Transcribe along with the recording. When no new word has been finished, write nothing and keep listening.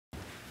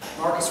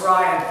Marcus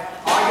Ryan,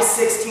 August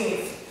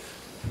 16th.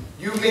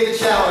 You made the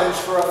challenge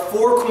for a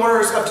 4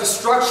 corners of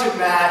destruction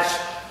match.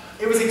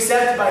 It was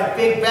accepted by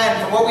Big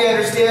Ben. From what we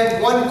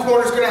understand, one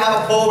corner's gonna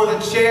have a bowl with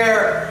a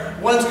chair,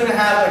 one's gonna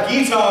have a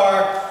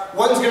guitar,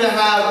 one's gonna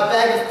have a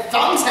bag of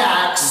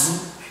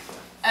thumbtacks,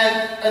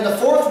 and the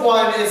fourth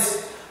one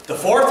is... The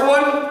fourth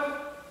one?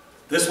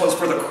 This one's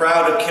for the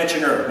crowd of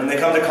Kitchener. When they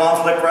come to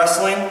Conflict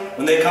Wrestling,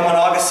 when they come on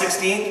August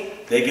 16th,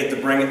 they get to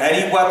bring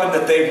any weapon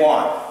that they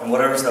want. And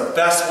whatever's the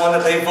best one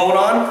that they vote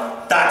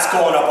on, that's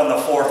going up on the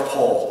 4th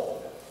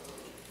pole.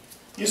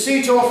 You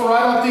see, Topher,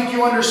 I don't think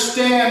you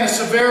understand the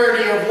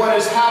severity of what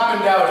has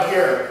happened out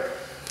here.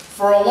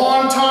 For a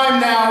long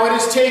time now, it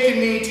has taken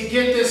me to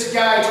get this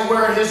guy to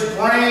where his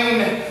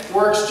brain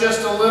works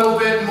just a little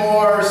bit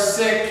more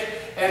sick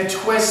and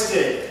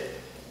twisted.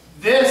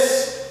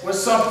 This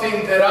was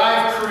something that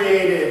I've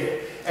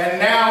created, and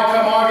now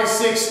come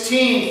August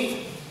 16th,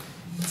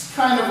 it's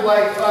kind of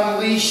like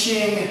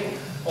unleashing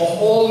a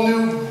whole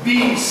new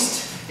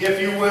beast, if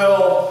you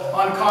will,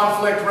 on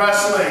Conflict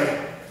Wrestling.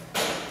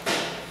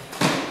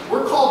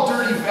 We're called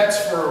Dirty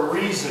Vets for a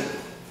reason,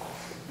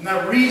 and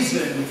that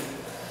reason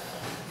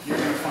you're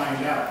going to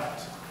find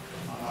out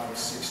on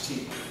August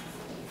 16th.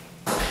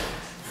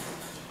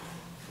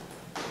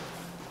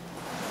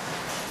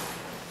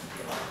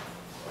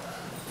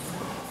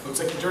 Looks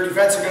like the Dirty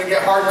Vets are going to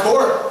get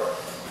hardcore.